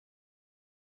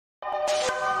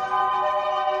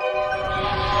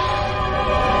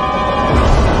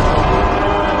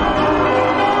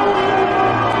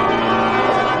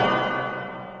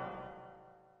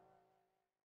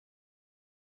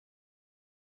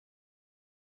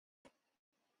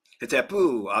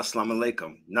Hitapu, Assalamu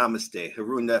alaikum, Namaste,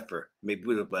 Haru Nefer, may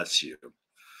Buddha bless you.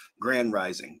 Grand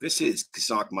Rising. This is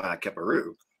Qesankh Ma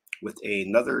Keparu with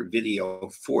another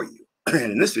video for you.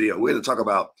 And in this video, we're going to talk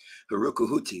about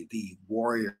Herukhuti, the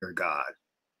warrior god.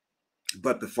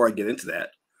 But before I get into that,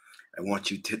 I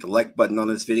want you to hit the like button on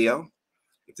this video.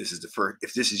 If this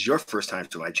is your first time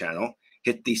to my channel,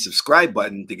 hit the subscribe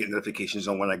button to get notifications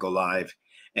on when I go live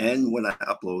and when I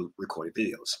upload recorded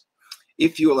videos.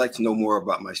 If you would like to know more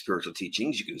about my spiritual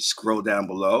teachings, you can scroll down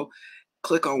below,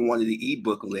 click on one of the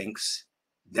ebook links,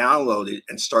 download it,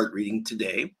 and start reading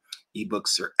today.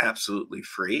 Ebooks are absolutely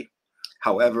free.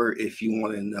 However, if you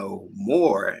want to know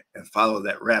more and follow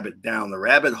that rabbit down the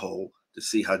rabbit hole to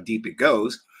see how deep it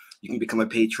goes, you can become a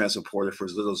paid transporter for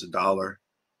as little as $1,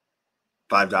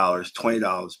 $5,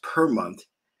 $20 per month.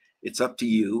 It's up to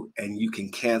you, and you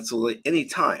can cancel it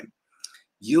anytime.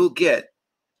 You'll get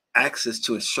access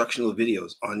to instructional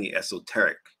videos on the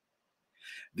esoteric,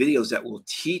 videos that will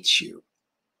teach you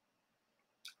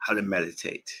how to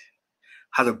meditate,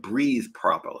 how to breathe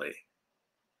properly,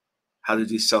 how to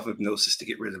do self-hypnosis to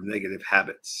get rid of negative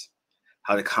habits,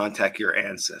 how to contact your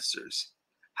ancestors,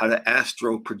 how to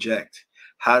astral project,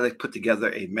 how to put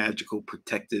together a magical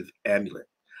protective amulet,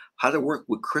 how to work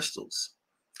with crystals.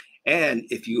 And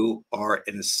if you are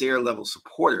an Acer level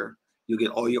supporter, you'll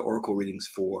get all your oracle readings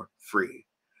for free.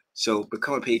 So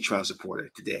become a Patreon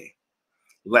supporter today.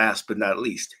 Last but not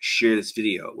least, share this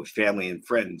video with family and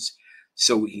friends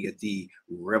so we can get the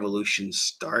revolution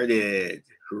started.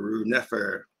 Haru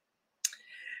Nefer.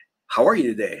 How are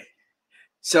you today?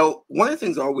 So one of the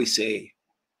things I always say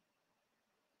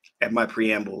at my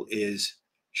preamble is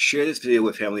share this video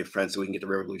with family and friends so we can get the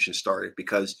revolution started,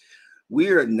 because we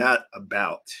are not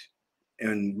about,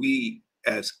 and we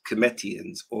as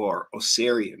Kemitians or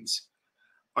Osirians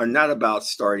are not about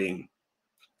starting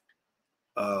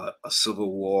a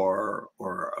civil war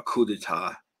or a coup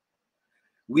d'etat.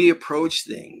 We approach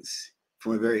things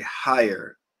from a very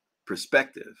higher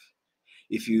perspective.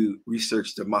 If you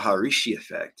research the Maharishi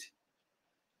effect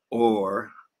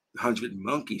or the 100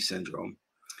 monkey syndrome,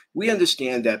 we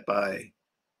understand that by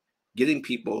getting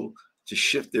people to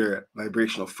shift their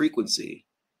vibrational frequency,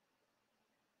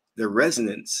 their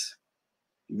resonance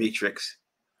matrix,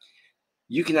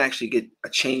 you can actually get a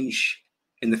change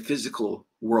in the physical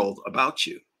world about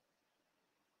you.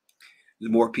 The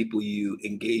more people you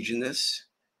engage in this,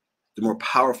 the more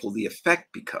powerful the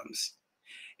effect becomes.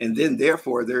 And then,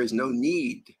 therefore, there is no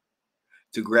need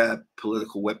to grab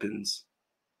political weapons.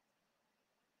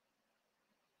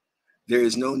 There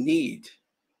is no need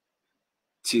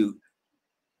to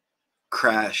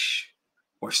crash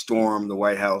or storm the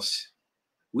White House.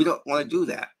 We don't want to do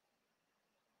that.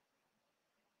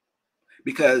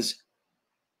 Because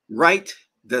right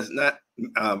does not,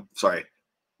 let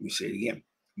me say it again.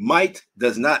 Might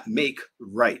does not make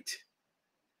right.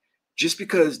 Just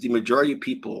because the majority of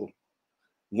people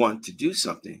want to do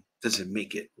something doesn't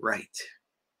make it right.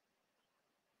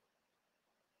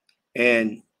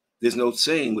 And there's no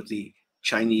saying with the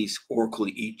Chinese oracle,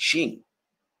 the i-ching.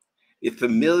 If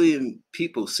 1 million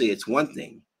people say it's one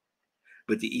thing,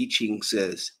 but the i-ching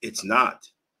says it's not,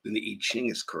 then the i-ching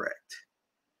is correct,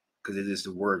 because it is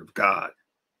the word of God.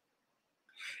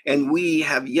 And we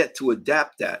have yet to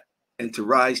adapt that and to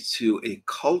rise to a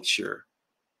culture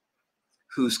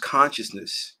whose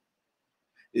consciousness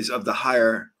is of the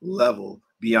higher level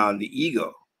beyond the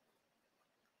ego.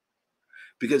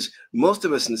 Because most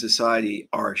of us in society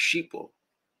are sheeple.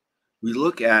 We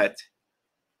look at,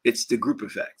 it's the group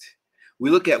effect. We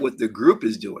look at what the group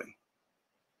is doing.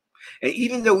 And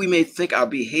even though we may think our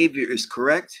behavior is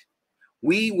correct,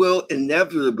 we will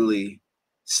inevitably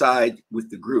side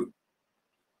with the group.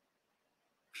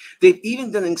 They've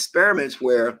even done experiments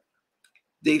where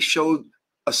they showed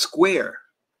a square.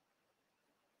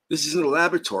 This is in a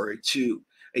laboratory to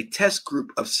a test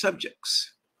group of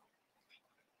subjects.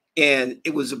 And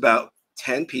it was about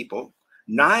 10 people.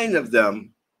 9 of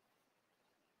them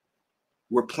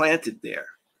were planted there.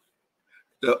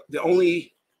 There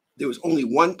was only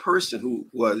one person who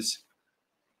was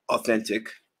authentic,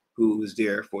 who was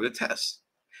there for the test.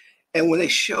 And when they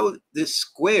showed this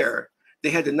square, they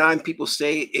had the 9 people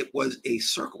say it was a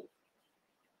circle.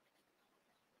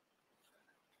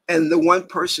 And the one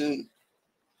person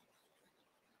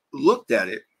looked at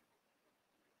it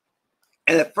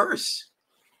and at first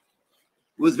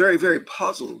was very, very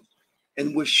puzzled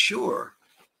and was sure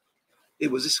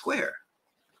it was a square.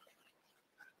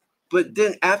 But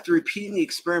then after repeating the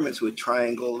experiments with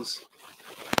triangles,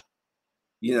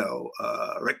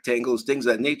 rectangles, things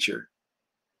of that nature,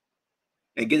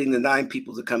 and getting the 9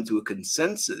 people to come to a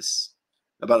consensus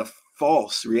about a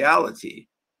false reality,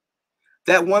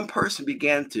 that one person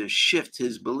began to shift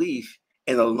his belief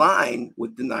and align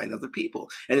with the 9 other people.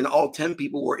 And then all 10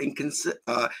 people were in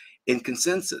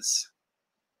consensus.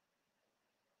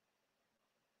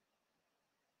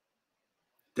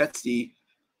 That's the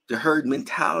herd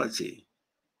mentality.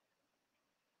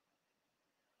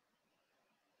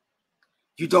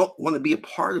 You don't want to be a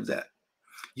part of that.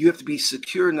 You have to be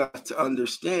secure enough to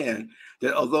understand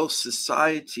that although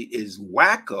society is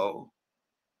wacko,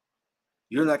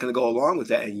 you're not going to go along with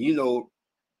that. And you know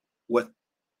what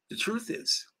the truth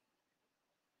is.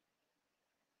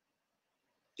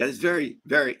 That is very,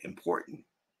 very important.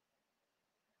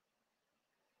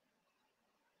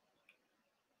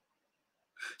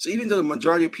 So even though the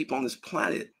majority of people on this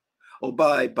planet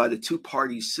abide by the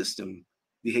two-party system,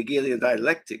 the Hegelian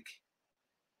dialectic,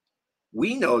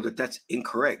 we know that that's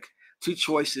incorrect. Two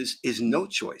choices is no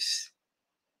choice.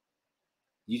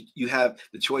 You have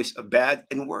the choice of bad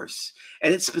and worse.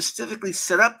 And it's specifically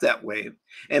set up that way.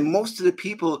 And most of the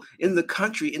people in the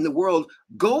country, in the world,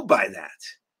 go by that.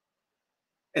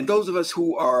 And those of us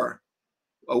who are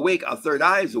awake, our third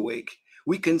eye is awake,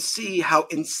 we can see how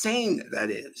insane that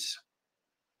is.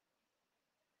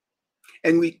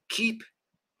 And we keep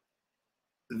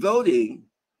voting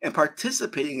and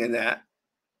participating in that,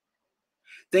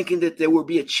 thinking that there will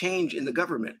be a change in the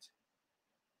government.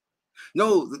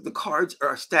 No, the cards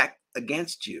are stacked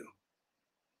against you.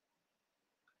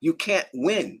 You can't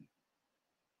win.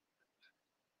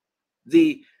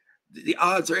 The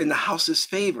odds are in the house's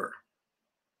favor,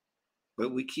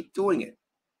 but we keep doing it.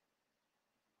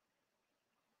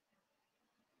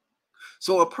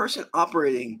 So a person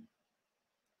operating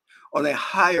on a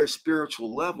higher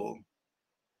spiritual level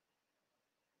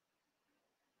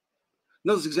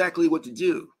knows exactly what to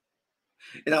do.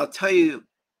 And I'll tell you,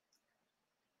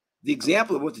 the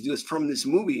example of what to do is from this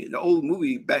movie, the old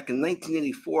movie back in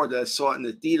 1984 that I saw in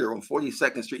the theater on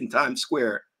 42nd Street in Times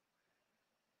Square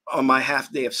on my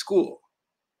half day of school,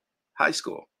 high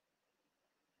school.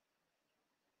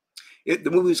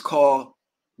 The movie is called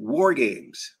War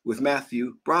Games with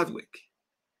Matthew Broderick.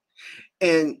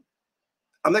 And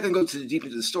I'm not going to go too deep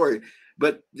into the story,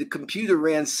 but the computer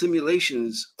ran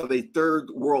simulations of a third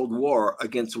world war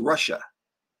against Russia.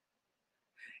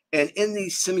 And in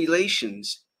these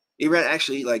simulations, it ran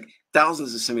actually like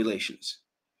thousands of simulations.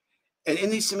 And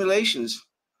in these simulations,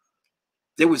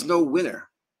 there was no winner.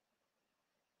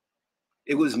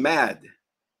 It was mad,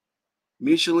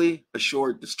 mutually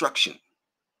assured destruction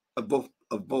of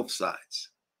both sides.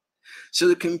 So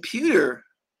the computer,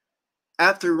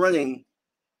 after running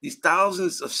these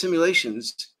thousands of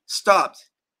simulations, stopped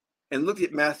and looked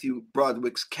at Matthew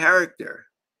Broderick's character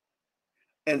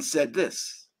and said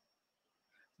this: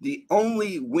 the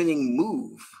only winning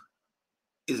move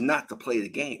is not to play the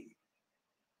game.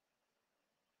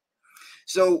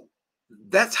 So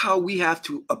that's how we have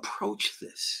to approach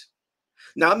this.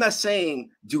 Now, I'm not saying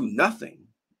do nothing.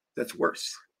 That's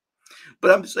worse.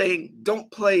 But I'm saying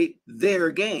don't play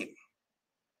their game.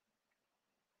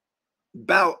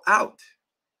 Bow out.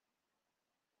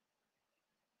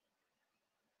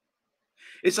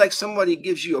 It's like somebody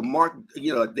gives you a mark,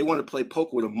 they want to play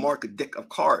poker with a marked deck of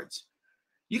cards.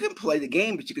 You can play the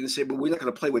game, but you can say, but we're not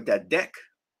going to play with that deck.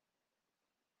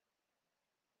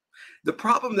 The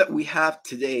problem that we have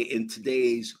today in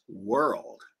today's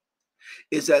world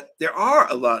is that there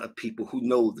are a lot of people who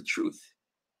know the truth,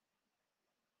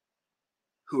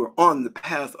 who are on the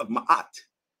path of Ma'at.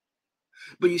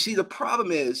 But you see, the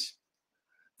problem is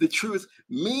the truth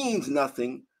means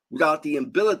nothing without the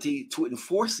ability to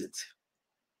enforce it.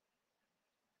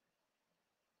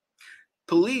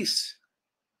 Police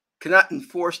cannot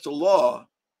enforce the law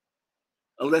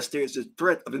unless there's a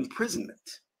threat of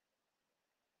imprisonment.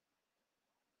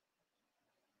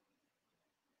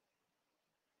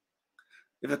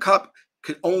 If a cop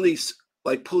could only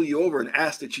pull you over and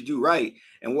ask that you do right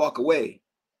and walk away,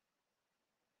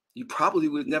 you probably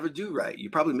would never do right. You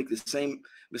probably make the same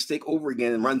mistake over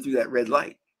again and run through that red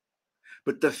light.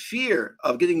 But the fear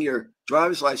of getting your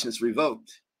driver's license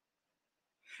revoked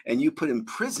and you put in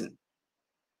prison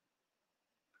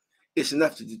is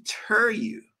enough to deter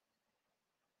you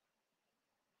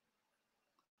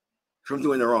from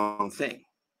doing the wrong thing.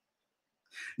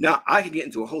 Now, I could get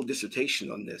into a whole dissertation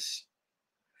on this,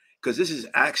 because this is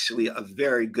actually a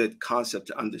very good concept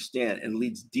to understand and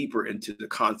leads deeper into the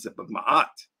concept of Ma'at,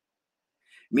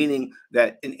 meaning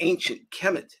that in ancient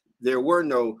Kemet, there were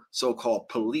no so-called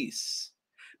police,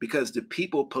 because the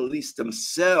people policed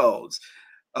themselves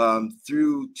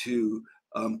through to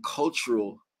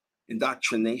cultural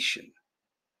indoctrination.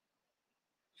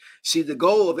 See, the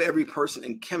goal of every person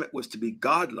in Kemet was to be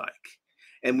godlike.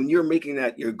 And when you're making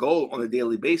that your goal on a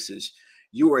daily basis,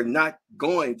 you are not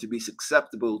going to be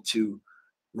susceptible to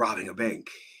robbing a bank,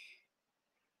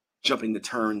 jumping the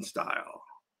turnstile.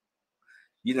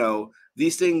 You know,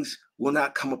 these things will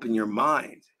not come up in your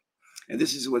mind. And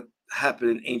this is what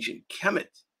happened in ancient Kemet.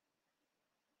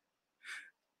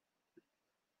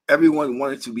 Everyone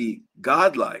wanted to be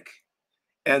godlike.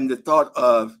 And the thought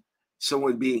of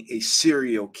someone being a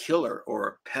serial killer or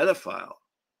a pedophile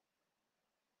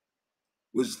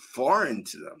was foreign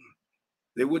to them.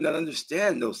 They would not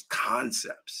understand those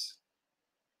concepts.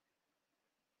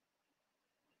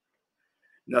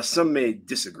 Now, some may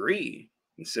disagree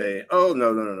and say, "Oh,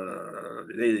 no.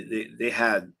 They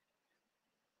had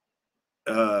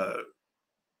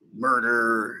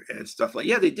murder and stuff like."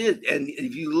 Yeah, they did. And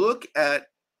if you look at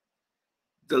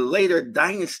the later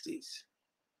dynasties,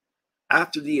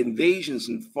 after the invasions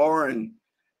in foreign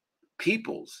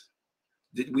peoples,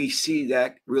 did we see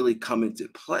that really come into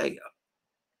play?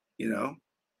 You know,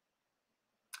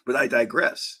 but I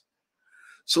digress.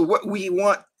 So what we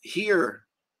want here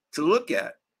to look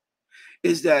at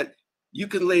is that you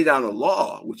can lay down a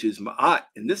law, which is ma'at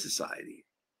in this society,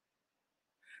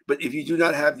 but if you do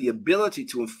not have the ability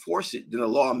to enforce it, then the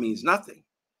law means nothing.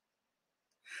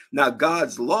 Now,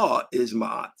 God's law is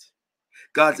ma'at.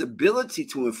 God's ability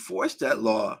to enforce that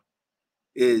law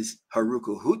is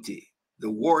Herukhuti,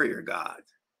 the warrior god.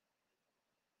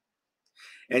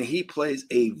 And he plays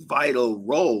a vital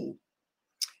role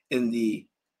in the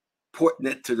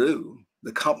Portnet Teru,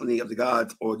 the company of the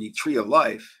gods, or the tree of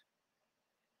life,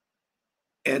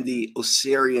 and the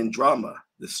Osirian drama,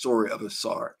 the story of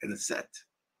Asar and Set.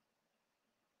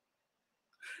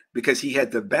 Because he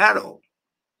had the battle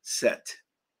set.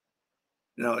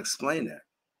 And I'll explain that.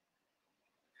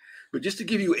 But just to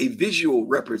give you a visual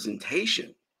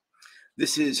representation,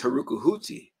 this is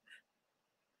Herukhuti.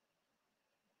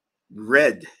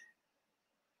 Red,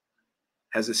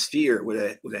 has a sphere with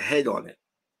a head on it.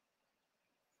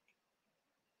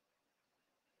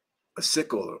 A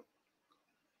sickle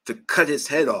to cut his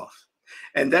head off.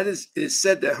 And that is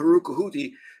said that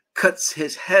Herukhuti cuts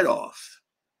his head off.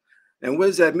 And what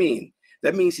does that mean?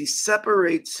 That means he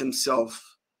separates himself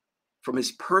from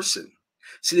his person.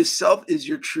 See, the self is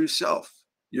your true self,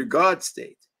 your God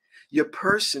state. Your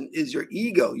person is your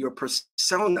ego, your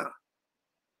persona.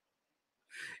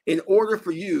 In order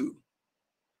for you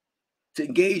to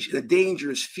engage in a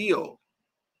dangerous field,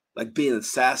 like being an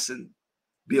assassin,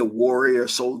 be a warrior,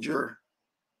 soldier,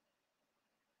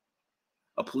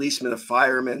 a policeman, a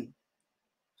fireman,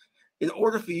 in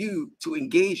order for you to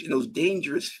engage in those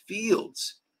dangerous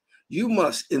fields, you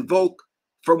must invoke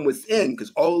from within,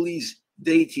 because all these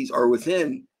deities are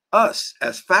within us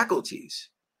as faculties.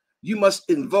 You must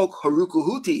invoke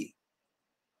Herukhuti,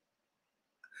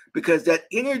 because that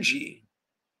energy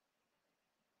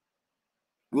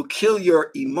will kill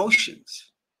your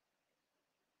emotions.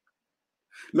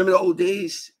 Remember the old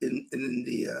days in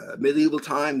the medieval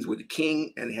times with the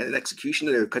king and he had an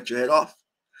executioner that would cut your head off?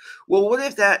 Well, what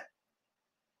if that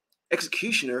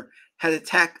executioner had an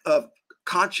attack of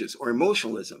conscience or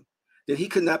emotionalism? Then he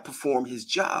could not perform his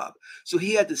job. So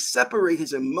he had to separate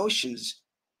his emotions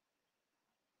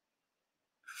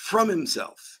from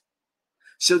himself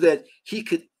so that he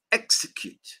could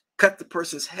execute, cut the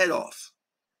person's head off.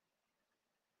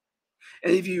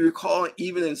 And if you recall,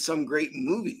 even in some great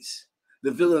movies,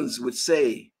 the villains would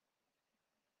say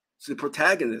to the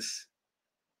protagonist,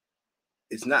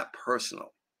 "It's not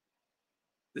personal.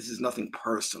 This is nothing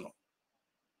personal."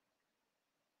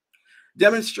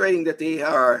 Demonstrating that they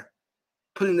are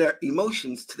putting their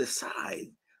emotions to the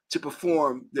side to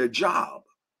perform their job.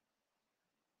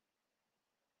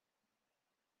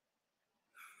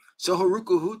 So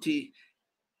Herukhuti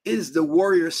is the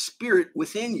warrior spirit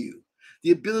within you,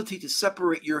 the ability to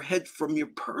separate your head from your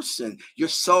person,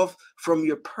 yourself from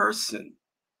your person.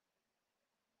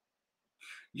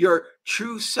 Your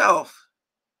true self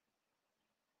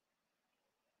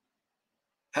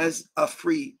has a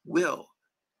free will.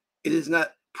 It is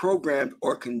not programmed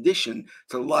or conditioned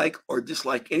to like or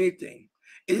dislike anything.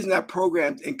 It is not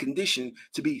programmed and conditioned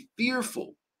to be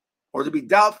fearful or to be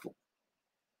doubtful.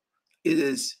 It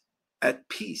is at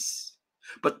peace.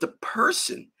 But the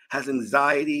person has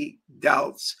anxiety,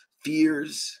 doubts,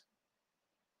 fears,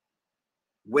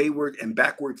 wayward and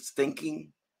backwards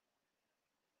thinking.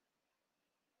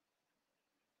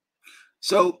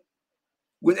 So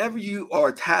whenever you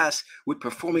are tasked with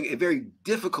performing a very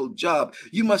difficult job,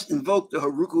 you must invoke the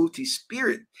Herukhuti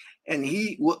spirit, and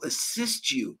he will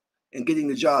assist you in getting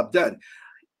the job done.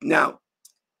 Now,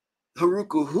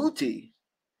 Herukhuti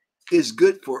is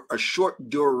good for a short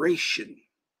duration,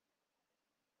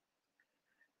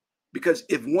 because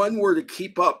if one were to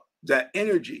keep up that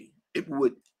energy it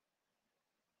would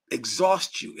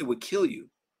exhaust you. It would kill you.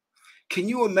 Can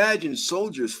you imagine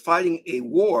soldiers fighting a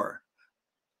war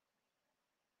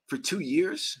for 2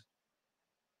 years?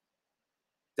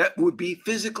 That would be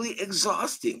physically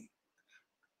exhausting,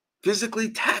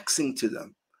 physically taxing to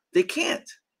them. They can't.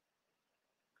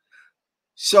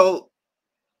 So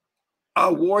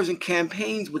our wars and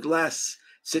campaigns would last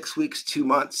 6 weeks, 2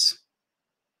 months.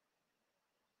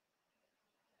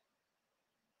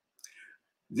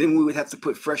 Then we would have to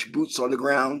put fresh boots on the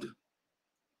ground.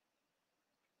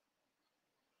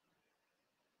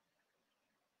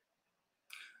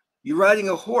 You're riding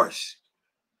a horse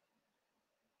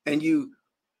and you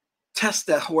test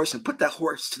that horse and put that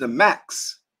horse to the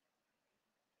max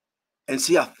and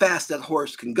see how fast that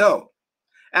horse can go.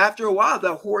 After a while,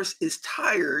 that horse is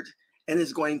tired and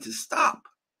is going to stop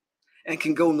and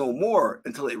can go no more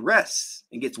until it rests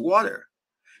and gets water.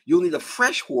 You'll need a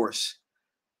fresh horse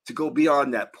to go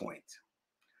beyond that point.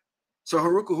 So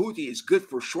Herukhuti is good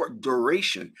for short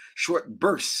duration, short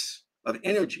bursts of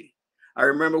energy. I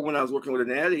remember when I was working with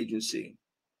an ad agency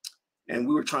and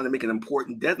we were trying to make an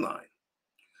important deadline.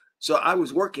 So I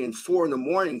was working 4 in the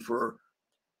morning for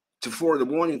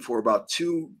about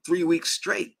 2-3 weeks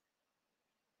straight.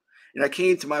 And I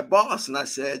came to my boss and I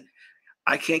said,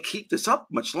 I can't keep this up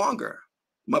much longer.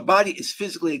 My body is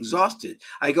physically exhausted.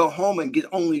 I go home and get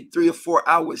only 3 or 4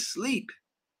 hours sleep.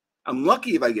 I'm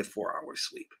lucky if I get 4 hours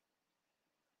sleep.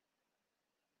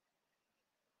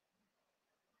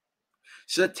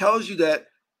 So that tells you that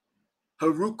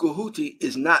Herukhuti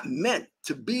is not meant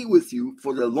to be with you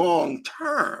for the long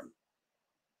term.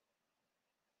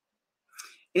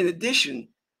 In addition,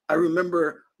 I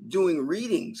remember doing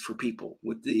readings for people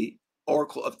with the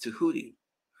Oracle of Tahuti.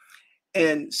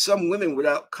 And some women,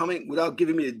 without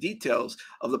giving me the details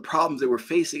of the problems they were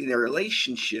facing in their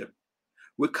relationship,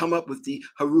 would come up with the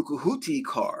Herukhuti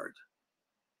card.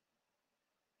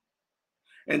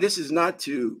 And this is not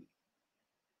to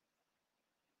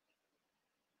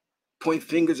point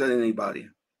fingers at anybody,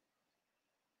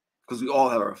 because we all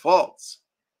have our faults.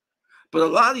 But a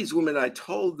lot of these women, I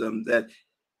told them that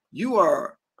you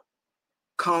are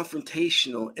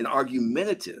confrontational and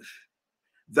argumentative.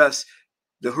 Thus,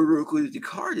 the Herukhuti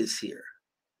card is here.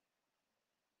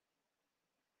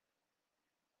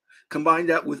 Combine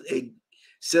that with a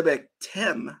Sebek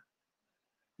Tem,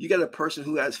 you got a person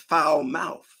who has foul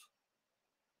mouth.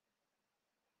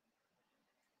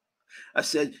 I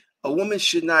said, a woman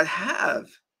should not have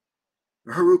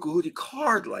a Herukhuti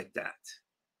card like that.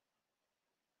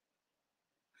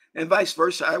 And vice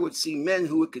versa, I would see men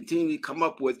who would continually come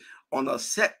up with on a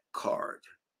set card.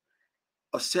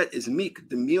 A set is meek,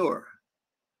 demure,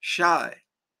 shy.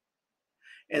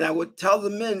 And I would tell the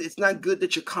men, it's not good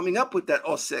that you're coming up with that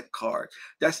Osset card.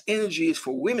 That's energy is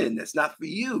for women. That's not for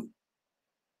you.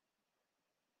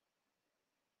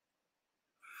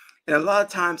 And a lot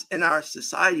of times in our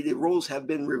society, the roles have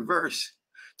been reversed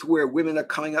to where women are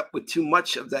coming up with too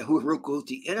much of that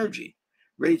Herukhuti energy,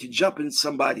 ready to jump in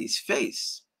somebody's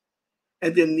face.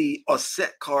 And then the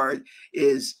Osset card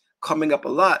is coming up a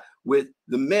lot with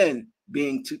the men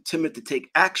being too timid to take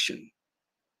action,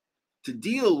 to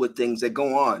deal with things that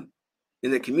go on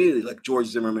in the community, like George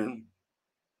Zimmerman.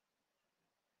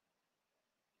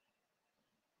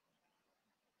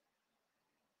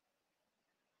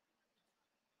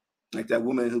 Like that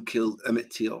woman who killed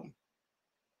Emmett Till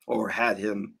or had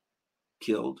him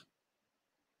killed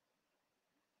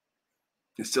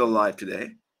and still alive today.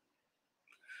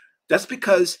 That's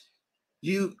because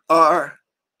you are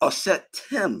Osset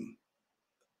Tim.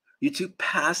 You're too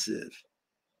passive,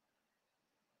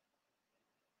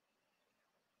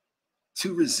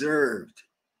 too reserved.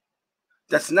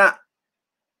 That's not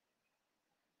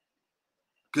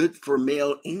good for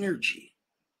male energy.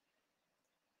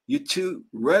 You're too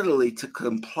readily to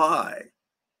comply.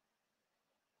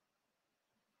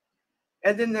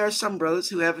 And then there are some brothers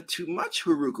who have too much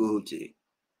Herukhuti,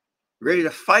 ready to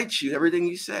fight you, everything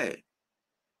you say.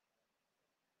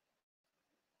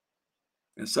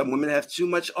 And some women have too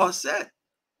much Osset,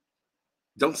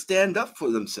 don't stand up for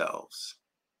themselves.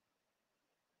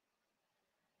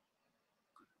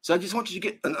 So I just want you to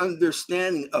get an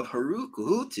understanding of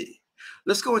Herukhuti.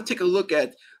 Let's go and take a look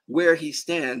at where he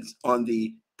stands on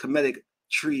the Kemitic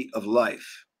tree of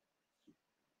life.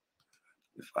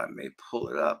 If I may pull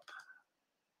it up.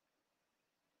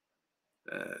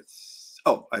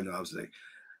 Oh, I know. I was like,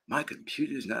 my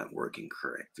computer's not working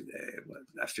correct today, but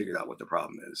I figured out what the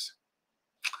problem is.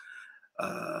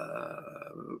 Let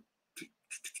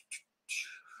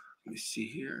me see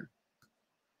here.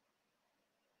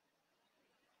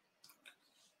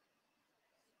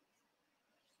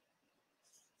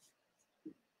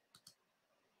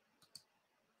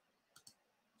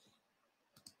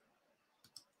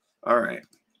 All right.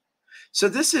 So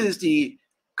this is the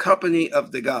company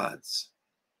of the gods.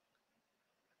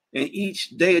 And each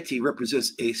deity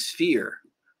represents a sphere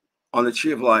on the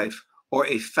tree of life or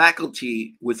a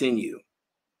faculty within you.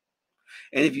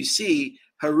 And if you see,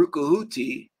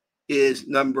 Herukhuti is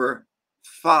number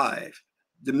 5,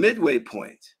 the midway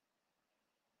point.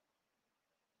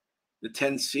 The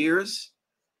 10 spheres,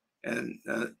 and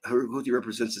Herukhuti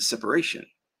represents the separation,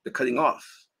 the cutting off.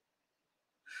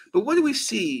 But what do we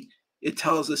see it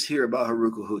tells us here about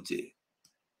Herukhuti?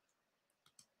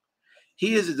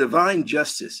 He is a divine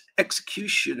justice,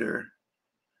 executioner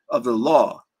of the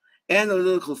law,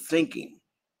 analytical thinking.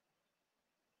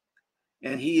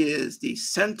 And he is the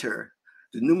center,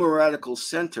 the numeratical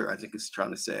center, I think it's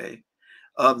trying to say,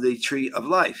 of the tree of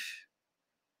life.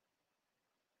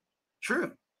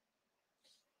 True.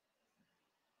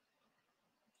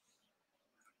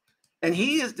 And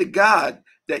he is the God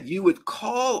that you would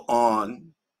call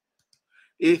on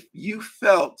if you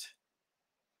felt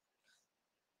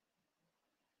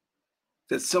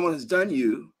that someone has done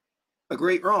you a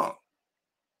great wrong.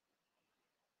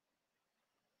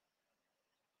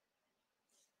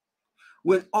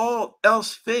 When all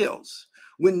else fails,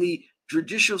 when the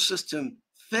judicial system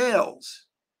fails,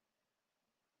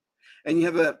 and you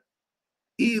have a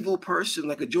evil person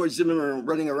like a George Zimmerman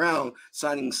running around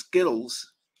signing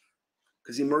Skittles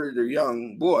because he murdered a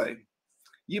young boy,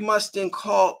 you must then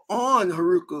call on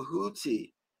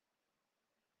Herukhuti.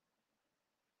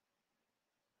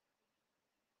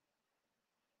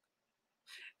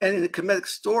 And in the Kemitic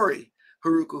story,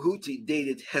 Herukhuti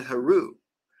dated Heteru.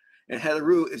 And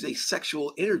Heteru is a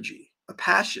sexual energy, a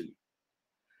passion.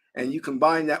 And you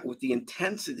combine that with the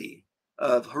intensity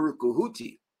of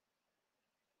Herukhuti.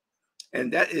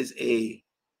 And that is a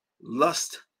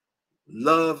lust,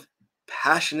 love,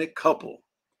 passionate couple.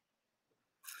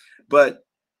 But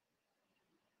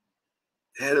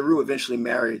Heteru eventually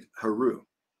married Heru,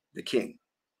 the king.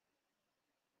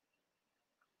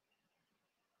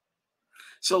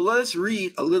 So let us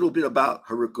read a little bit about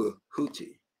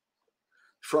Herukhuti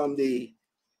from the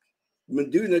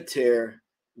Medunater,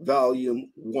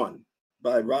 Volume 1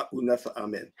 by Ra-Unefa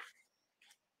Amen.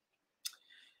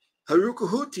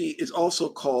 Herukhuti is also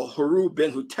called Heru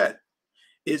Ben-Hutet,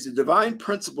 is the divine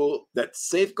principle that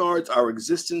safeguards our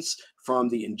existence from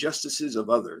the injustices of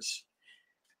others.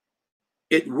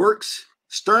 It works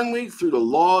sternly through the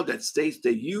law that states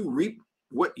that you reap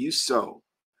what you sow.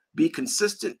 Be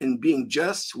consistent in being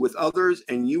just with others,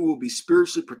 and you will be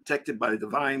spiritually protected by the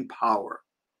divine power.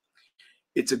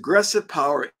 Its aggressive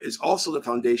power is also the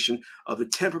foundation of the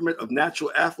temperament of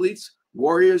natural athletes,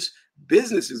 warriors,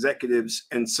 business executives,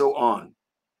 and so on.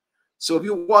 So if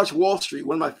you watch Wall Street,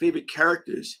 one of my favorite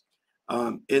characters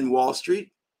in Wall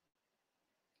Street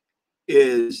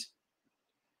is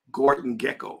Gordon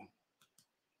Gekko.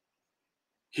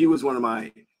 He was one of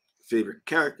my favorite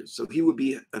characters. So he would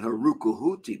be an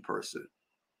Herukhuti person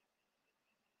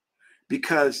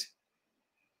because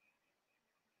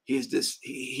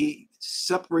he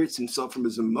separates himself from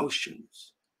his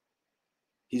emotions.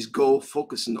 He's goal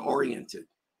focused and oriented.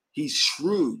 He's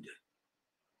shrewd,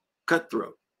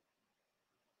 cutthroat.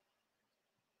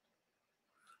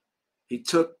 He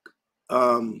took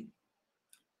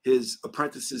his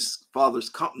apprentice's father's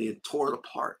company and tore it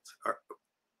apart,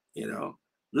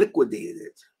 liquidated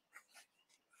it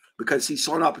because he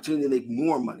saw an opportunity to make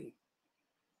more money.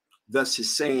 Thus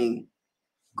his saying,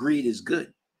 greed is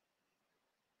good.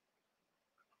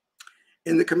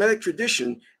 In the Kemitic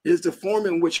tradition, it is the form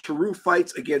in which Heru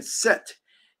fights against Set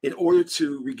in order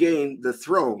to regain the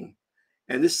throne,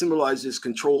 and this symbolizes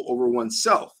control over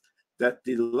oneself that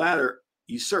the latter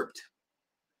usurped.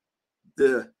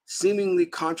 The seemingly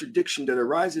contradiction that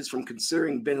arises from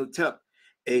considering Ben-Hotep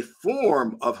a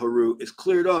form of Heru is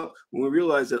cleared up when we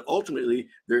realize that ultimately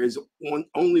there is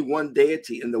only one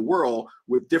deity in the world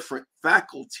with different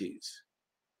faculties.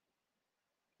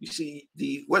 You see,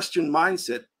 the Western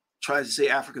mindset tries to say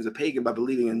Africans are pagan by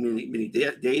believing in many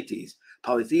deities,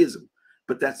 polytheism,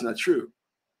 but that's not true.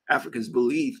 Africans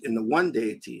believe in the one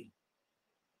deity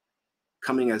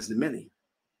coming as the many.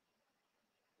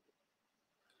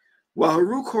 While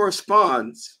Heru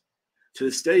corresponds to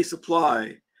the steady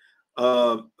supply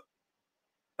of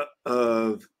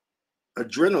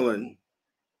adrenaline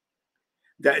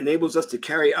that enables us to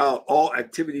carry out all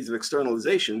activities of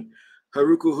externalization,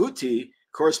 Herukhuti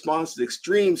corresponds to the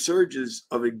extreme surges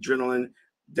of adrenaline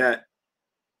that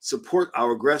support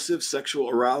our aggressive sexual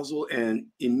arousal and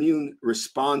immune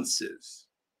responses.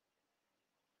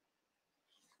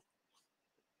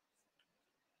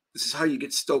 This is how you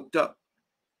get stoked up.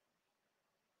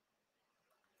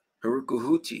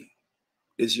 Herukhuti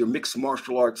is your mixed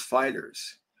martial arts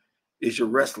fighters, is your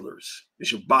wrestlers,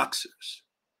 is your boxers,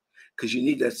 because you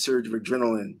need that surge of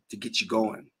adrenaline to get you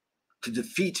going, to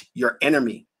defeat your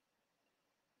enemy.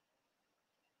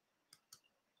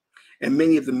 And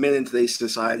many of the men in today's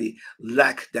society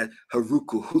lack that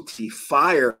Herukhuti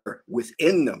fire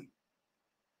within them.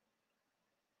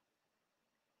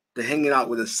 They're hanging out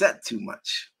with a set too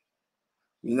much.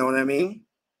 You know what I mean?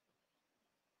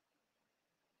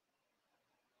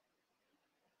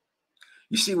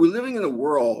 You see, we're living in a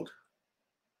world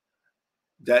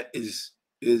that is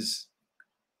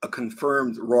a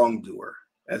confirmed wrongdoer,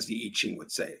 as the I-ching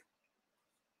would say.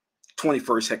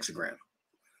 21st hexagram.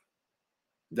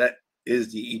 That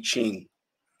is the I-ching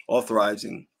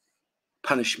authorizing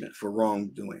punishment for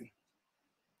wrongdoing.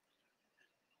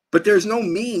 But there's no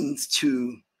means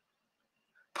to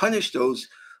punish those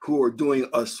who are doing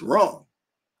us wrong.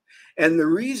 And the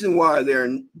reason why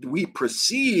we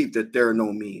perceive that there are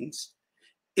no means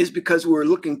is because we're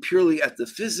looking purely at the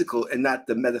physical and not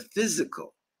the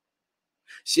metaphysical.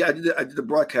 See, I did a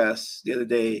broadcast the other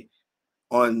day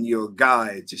on your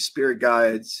guides, your spirit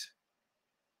guides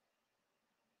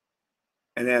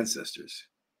and ancestors.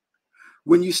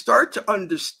 When you start to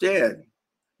understand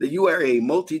that you are a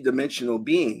multidimensional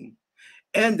being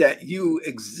and that you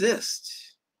exist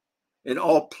in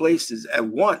all places at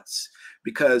once,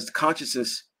 because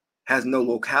consciousness has no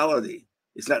locality,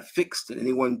 it's not fixed at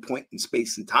any one point in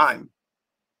space and time.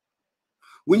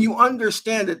 When you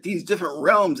understand that these different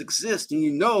realms exist and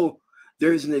you know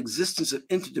there is an existence of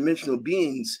interdimensional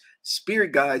beings,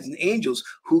 spirit guides, and angels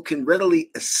who can readily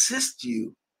assist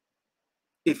you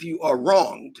if you are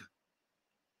wronged.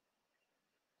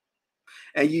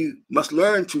 And you must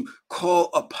learn to call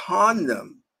upon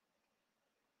them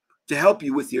to help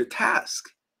you with your task.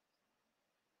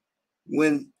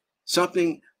 When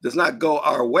something does not go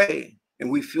our way and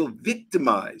we feel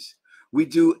victimized, we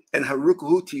do an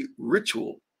Herukhuti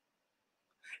ritual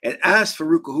and ask for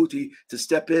Herukhuti to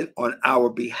step in on our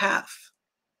behalf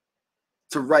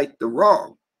to right the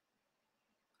wrong.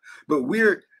 But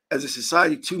we're, as a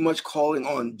society, too much calling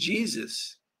on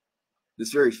Jesus,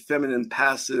 this very feminine,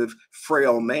 passive,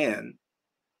 frail man,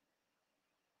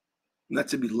 not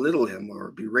to belittle him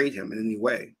or berate him in any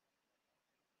way.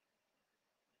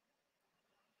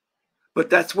 But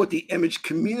that's what the image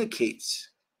communicates.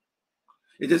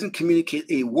 It doesn't communicate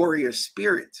a warrior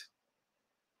spirit,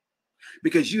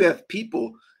 because you have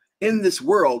people in this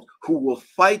world who will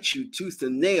fight you tooth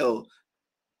and nail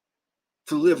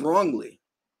to live wrongly.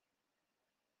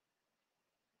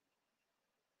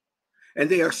 And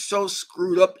they are so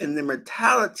screwed up in their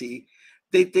mentality,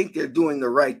 they think they're doing the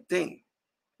right thing,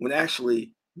 when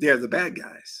actually they're the bad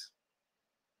guys.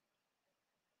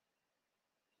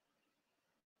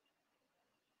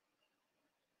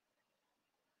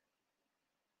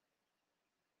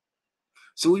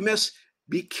 So we must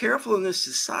be careful in this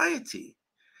society,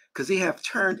 because they have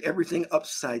turned everything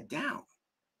upside down.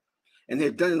 And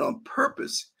they've done it on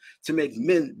purpose to make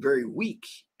men very weak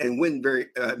and women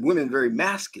very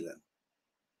masculine.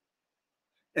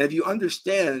 And if you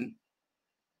understand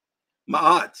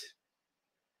Ma'at,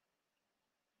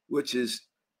 which is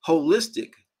holistic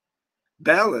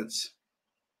balance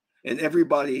and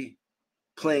everybody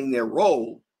playing their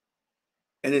role,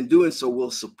 and in doing so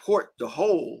will support the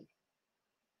whole.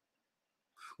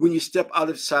 When you step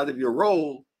outside of your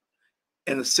role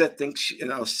and a set thinks,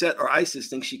 Set or Isis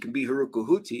thinks she can be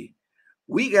Herukhuti,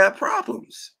 we got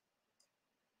problems.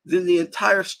 Then the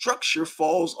entire structure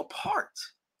falls apart,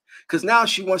 because now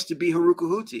she wants to be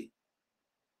Herukhuti.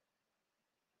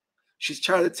 She's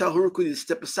trying to tell Herukhuti to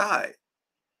step aside.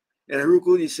 And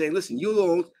Herukhuti is saying, listen, you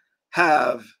don't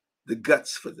have the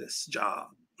guts for this job.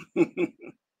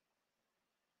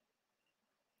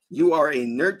 You are a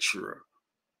nurturer,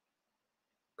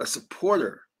 a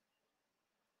supporter,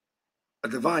 a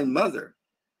divine mother.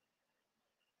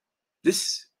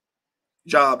 This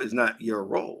job is not your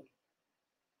role.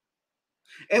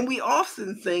 And we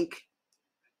often think,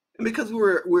 and because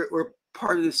we're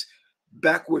part of this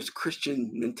backwards Christian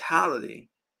mentality,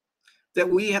 that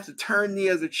we have to turn the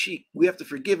other cheek. We have to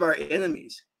forgive our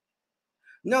enemies.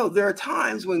 No, there are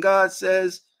times when God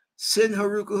says, send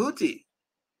Herukhuti.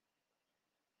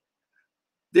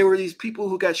 There were these people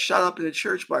who got shot up in the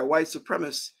church by white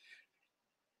supremacists,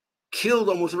 killed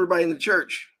almost everybody in the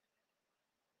church.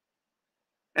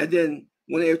 And then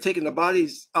when they were taking the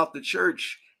bodies out the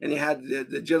church and they had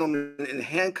the gentleman in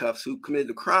handcuffs who committed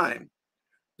the crime,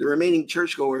 the remaining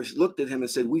churchgoers looked at him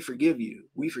and said, we forgive you.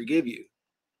 We forgive you.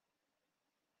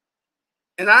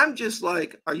 And I'm just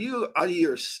like, are you out of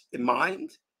your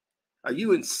mind? Are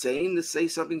you insane to say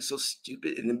something so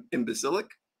stupid and imbecilic?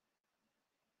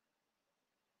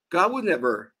 God would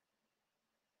never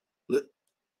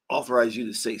authorize you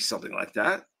to say something like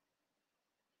that.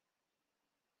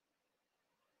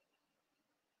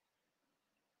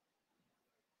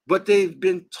 But they've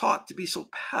been taught to be so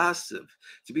passive,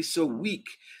 to be so weak,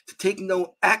 to take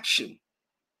no action,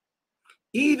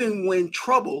 even when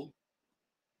trouble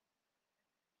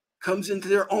comes into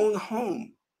their own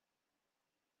home.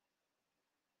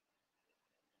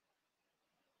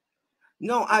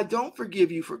 No, I don't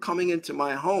forgive you for coming into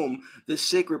my home, this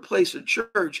sacred place, a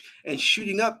church, and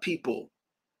shooting up people.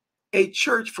 A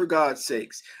church, for God's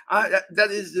sakes.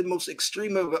 That is the most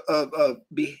extreme of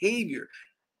behavior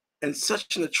and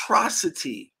such an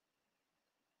atrocity.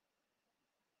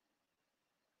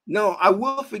 No, I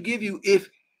will forgive you if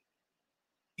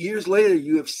years later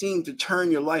you have seemed to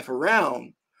turn your life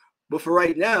around. But for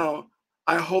right now,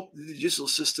 I hope the judicial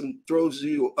system throws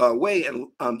you away and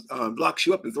locks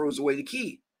you up and throws away the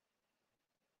key.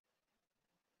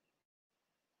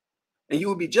 And you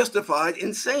will be justified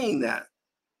in saying that.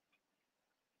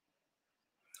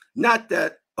 Not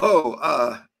that,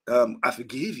 oh, I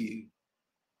forgive you.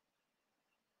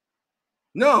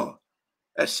 No.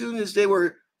 As soon as they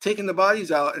were taking the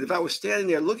bodies out, and if I was standing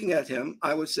there looking at him,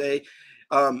 I would say,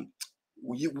 our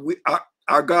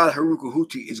God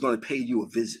Herukhuti is going to pay you a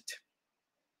visit.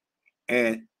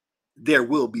 And there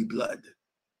will be blood.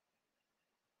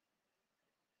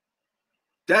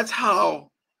 That's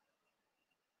how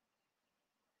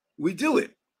we do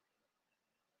it.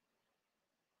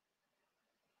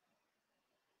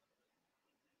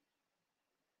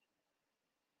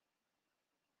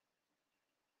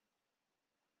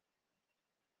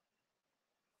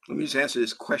 Let me just answer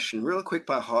this question real quick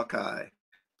by Hawkeye.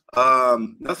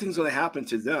 Nothing's going to happen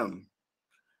to them,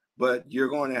 but you're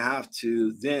going to have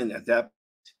to then at that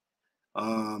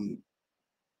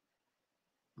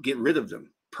get rid of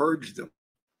them, purge them.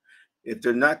 If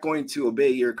they're not going to obey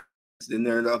your commands, then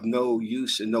they're of no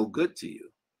use and no good to you.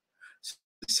 So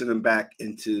send them back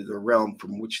into the realm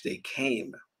from which they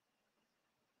came.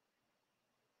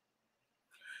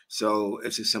 So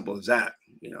it's as simple as that.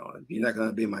 You know, if you're not going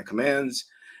to obey my commands,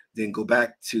 then go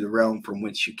back to the realm from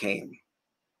which you came.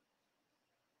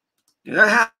 And that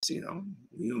happens, you know.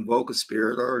 You invoke a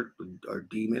spirit or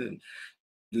demon and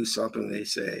do something they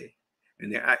say,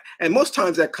 and most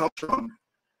times that comes from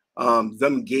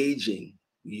them gauging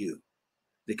you.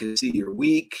 They can see you're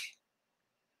weak.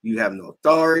 You have no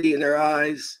authority in their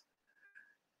eyes.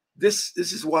 This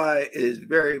is why it is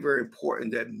very, very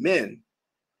important that men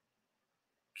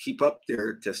keep up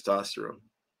their testosterone,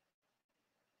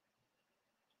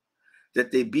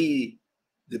 that they be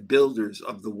the builders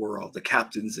of the world, the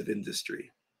captains of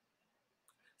industry,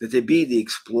 that they be the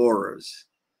explorers,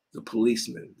 the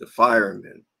policemen, the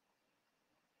firemen,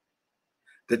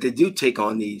 that they do take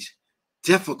on these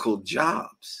difficult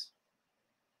jobs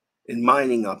in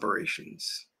mining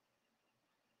operations,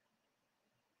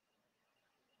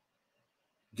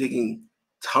 digging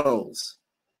tunnels,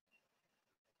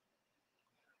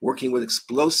 working with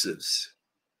explosives.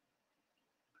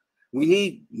 We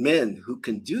need men who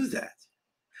can do that.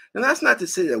 And that's not to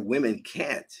say that women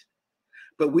can't,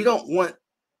 but we don't want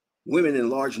women in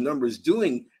large numbers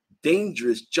doing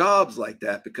dangerous jobs like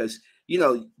that, because, you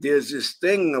know, there's this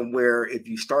thing where if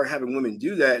you start having women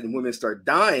do that and women start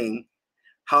dying,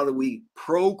 how do we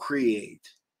procreate?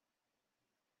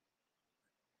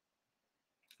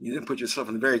 You then put yourself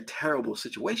in a very terrible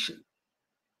situation.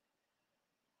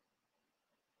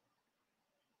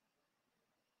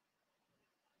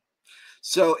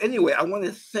 So anyway, I want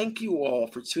to thank you all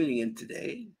for tuning in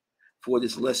today for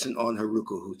this lesson on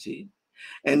Herukhuti.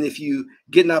 And if you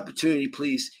get an opportunity,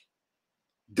 please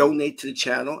donate to the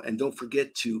channel and don't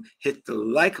forget to hit the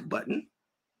like button.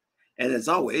 And as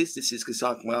always, this is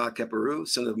Qesankh Keperu,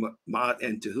 son of Ma'at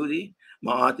and Tahuti.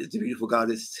 Ma'at is the beautiful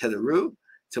goddess Heteru.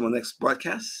 Till my next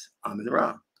broadcast, I'm in the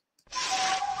Ra.